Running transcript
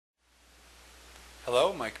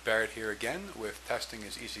Hello, Mike Barrett here again with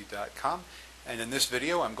testingiseasy.com, and in this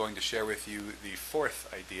video I'm going to share with you the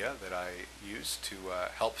fourth idea that I use to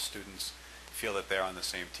help students feel that they're on the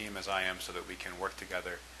same team as I am so that we can work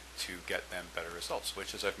together to get them better results,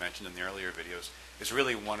 which, as I've mentioned in the earlier videos, is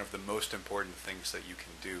really one of the most important things that you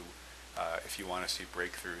can do if you want to see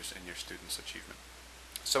breakthroughs in your students' achievement.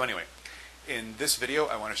 So anyway, in this video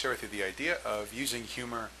I want to share with you the idea of using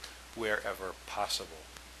humor wherever possible.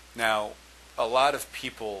 Now, a lot of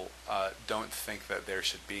people don't think that there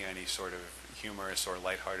should be any sort of humorous or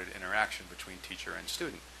lighthearted interaction between teacher and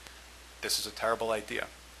student. This is a terrible idea.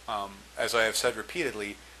 As I have said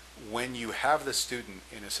repeatedly, when you have the student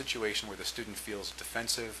in a situation where the student feels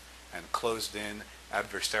defensive and closed in,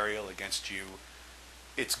 adversarial against you,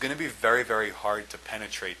 it's going to be very, very hard to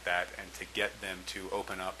penetrate that and to get them to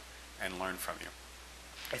open up and learn from you.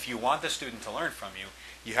 If you want the student to learn from you,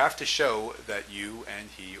 you have to show that you and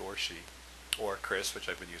he or she, or Chris, which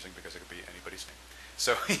I've been using because it could be anybody's name.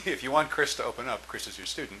 So if you want Chris to open up, Chris is your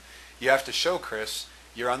student, you have to show Chris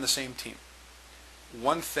you're on the same team.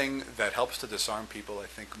 One thing that helps to disarm people, I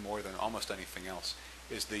think, more than almost anything else,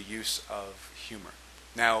 is the use of humor.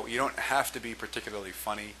 Now, you don't have to be particularly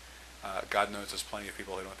funny. God knows there's plenty of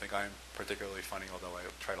people who don't think I'm particularly funny, although I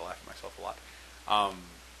try to laugh at myself a lot.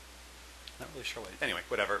 Not really sure why. Anyway,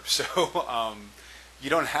 whatever. So you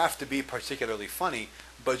don't have to be particularly funny,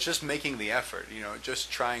 but just making the effort,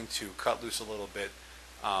 just trying to cut loose a little bit,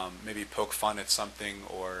 maybe poke fun at something,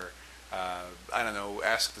 or I don't know,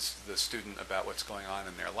 ask the student about what's going on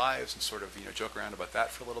in their lives and sort of joke around about that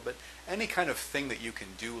for a little bit. Any kind of thing that you can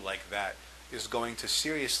do like that is going to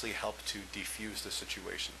seriously help to defuse the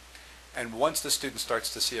situation. And once the student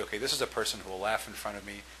starts to see, okay, this is a person who will laugh in front of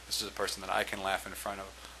me, this is a person that I can laugh in front of,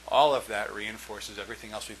 all of that reinforces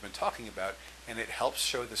everything else we've been talking about, and it helps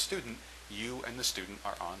show the student you and the student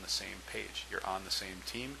are on the same page. You're on the same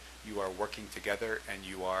team, you are working together, and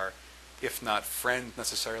you are, if not friends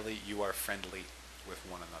necessarily, you are friendly with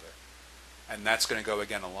one another. And that's going to go,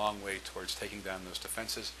 again, a long way towards taking down those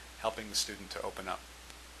defenses, helping the student to open up.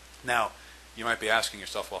 Now, you might be asking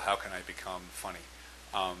yourself, well, how can I become funny?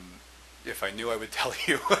 If I knew, I would tell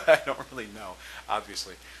you. I don't really know,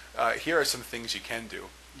 obviously. Here are some things you can do.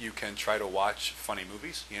 You can try to watch funny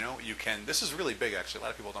movies. You can. This is really big, actually. A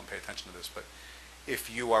lot of people don't pay attention to this, but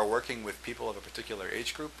if you are working with people of a particular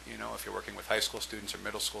age group, if you're working with high school students or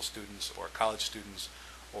middle school students or college students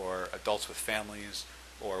or adults with families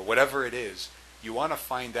or whatever it is, you want to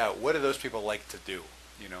find out, what do those people like to do?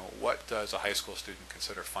 What does a high school student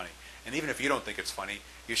consider funny? And even if you don't think it's funny,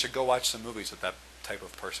 you should go watch some movies that type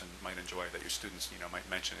of person might enjoy, that your students might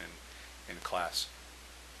mention in class.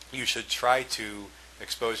 You should try to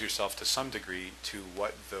expose yourself to some degree to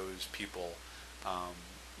what those people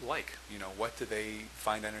like. What do they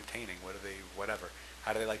find entertaining? Whatever.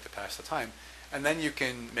 How do they like to pass the time? And then you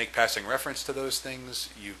can make passing reference to those things.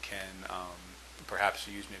 You can perhaps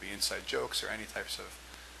use maybe inside jokes or any types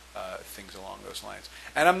of things along those lines.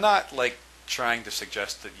 And I'm not trying to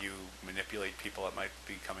suggest that you manipulate people. It might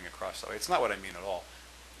be coming across that way. It's not what I mean at all.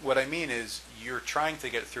 What I mean is, you're trying to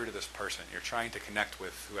get through to this person. You're trying to connect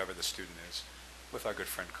with whoever the student is, with our good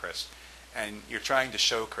friend Chris. And you're trying to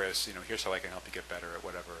show Chris, here's how I can help you get better at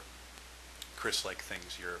whatever Chris-like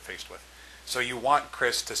things you're faced with. So you want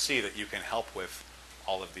Chris to see that you can help with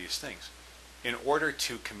all of these things. In order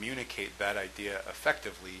to communicate that idea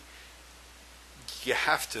effectively, you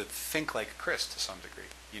have to think like Chris to some degree.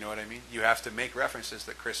 You know what I mean? You have to make references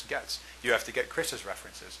that Chris gets. You have to get Chris's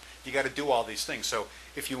references. You got to do all these things. So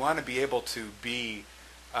if you want to be able to be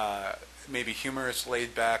maybe humorous,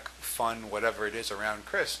 laid back, fun, whatever it is around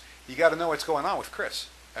Chris, you got to know what's going on with Chris.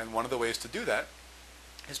 And one of the ways to do that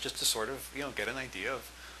is just to sort of get an idea of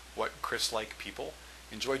what Chris-like people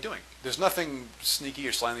enjoy doing. There's nothing sneaky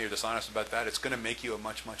or slimy or dishonest about that. It's going to make you a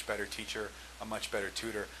much, much better teacher, a much better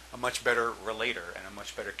tutor, a much better relator, and a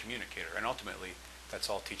much better communicator. And ultimately, that's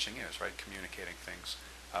all teaching is, right? Communicating things,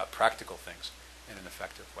 practical things, in an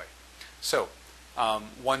effective way. So,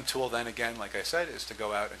 one tool then, again, like I said, is to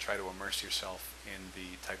go out and try to immerse yourself in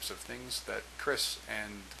the types of things that Chris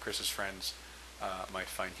and Chris's friends might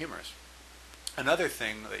find humorous. Another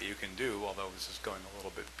thing that you can do, although this is going a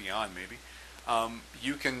little bit beyond maybe,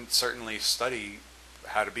 you can certainly study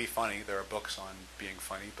how to be funny. There are books on being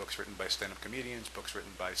funny, books written by stand-up comedians, books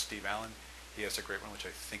written by Steve Allen. He has a great one, which I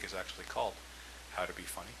think is actually called How to Be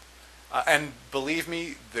Funny. And believe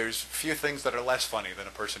me, there's few things that are less funny than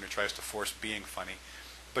a person who tries to force being funny.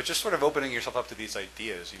 But just sort of opening yourself up to these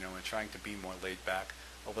ideas, and trying to be more laid back,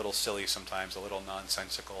 a little silly sometimes, a little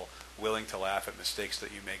nonsensical, willing to laugh at mistakes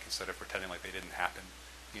that you make instead of pretending like they didn't happen.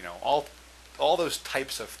 All those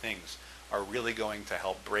types of things are really going to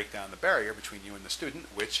help break down the barrier between you and the student,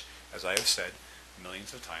 which, as I have said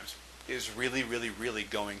millions of times, is really, really, really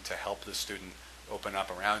going to help the student open up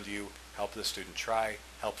around you, help the student try,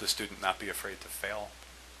 help the student not be afraid to fail,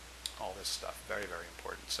 all this stuff. Very, very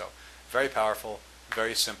important. So very powerful,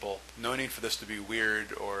 very simple. No need for this to be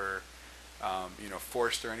weird or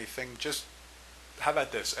forced or anything. Just how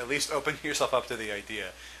about this? At least open yourself up to the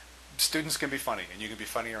idea. Students can be funny, and you can be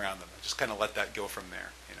funny around them. Just kind of let that go from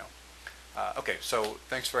there. Okay, so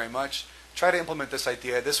thanks very much. Try to implement this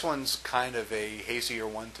idea. This one's kind of a hazier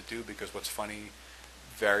one to do because what's funny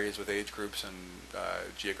varies with age groups and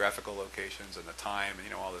geographical locations and the time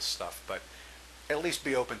and all this stuff. But at least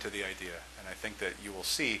be open to the idea. And I think that you will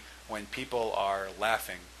see when people are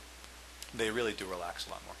laughing, they really do relax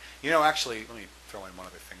a lot more. Actually, let me throw in one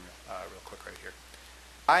other thing real quick right here.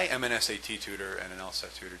 I am an SAT tutor and an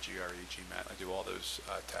LSAT tutor, GRE, GMAT. I do all those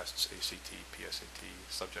tests, ACT, PSAT,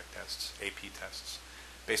 subject tests, AP tests.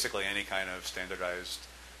 Basically any kind of standardized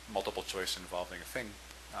multiple choice involving a thing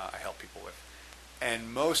I help people with.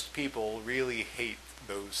 And most people really hate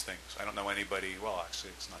those things. I don't know anybody, well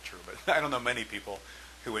actually it's not true, but I don't know many people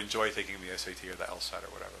who enjoy taking the SAT or the LSAT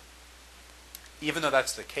or whatever. Even though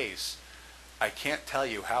that's the case, I can't tell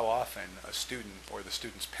you how often a student or the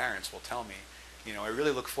student's parents will tell me, I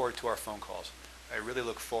really look forward to our phone calls. I really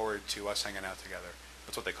look forward to us hanging out together.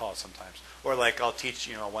 That's what they call it sometimes. Or like I'll teach,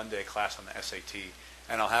 a one-day class on the SAT,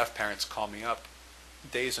 and I'll have parents call me up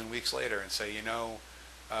days and weeks later and say,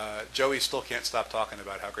 Joey still can't stop talking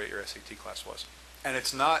about how great your SAT class was. And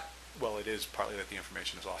it's not, well, it is partly that the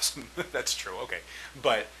information is awesome. That's true, okay.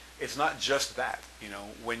 But it's not just that.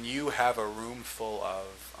 When you have a room full of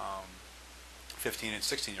 15 and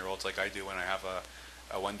 16-year-olds like I do when I have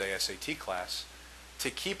a one-day SAT class, to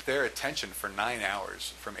keep their attention for 9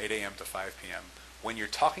 hours from 8 a.m. to 5 p.m., when you're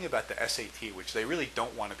talking about the SAT, which they really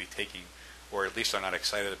don't want to be taking, or at least are not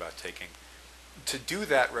excited about taking, to do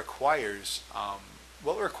that requires,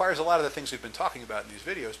 it requires a lot of the things we've been talking about in these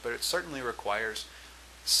videos, but it certainly requires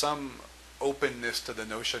some openness to the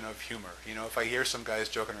notion of humor. If I hear some guys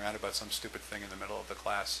joking around about some stupid thing in the middle of the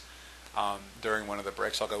class, during one of the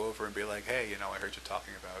breaks, I'll go over and be like, hey, I heard you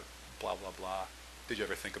talking about blah, blah, blah. Did you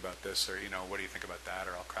ever think about this? Or, what do you think about that?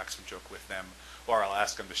 Or I'll crack some joke with them. Or I'll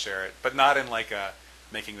ask them to share it. But not in like a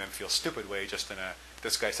making them feel stupid way, just in a,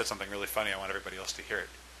 this guy said something really funny, I want everybody else to hear it.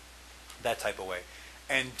 That type of way.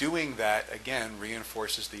 And doing that, again,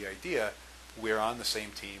 reinforces the idea we're on the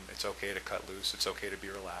same team. It's okay to cut loose. It's okay to be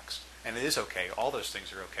relaxed. And it is okay. All those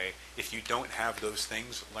things are okay. If you don't have those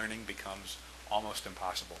things, learning becomes almost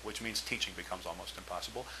impossible, which means teaching becomes almost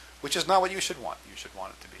impossible, which is not what you should want. You should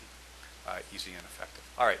want it to be easy and effective.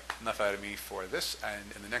 All right, enough out of me for this.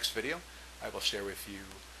 And in the next video, I will share with you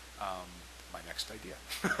my next idea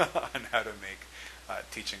on how to make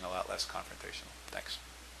teaching a lot less confrontational. Thanks.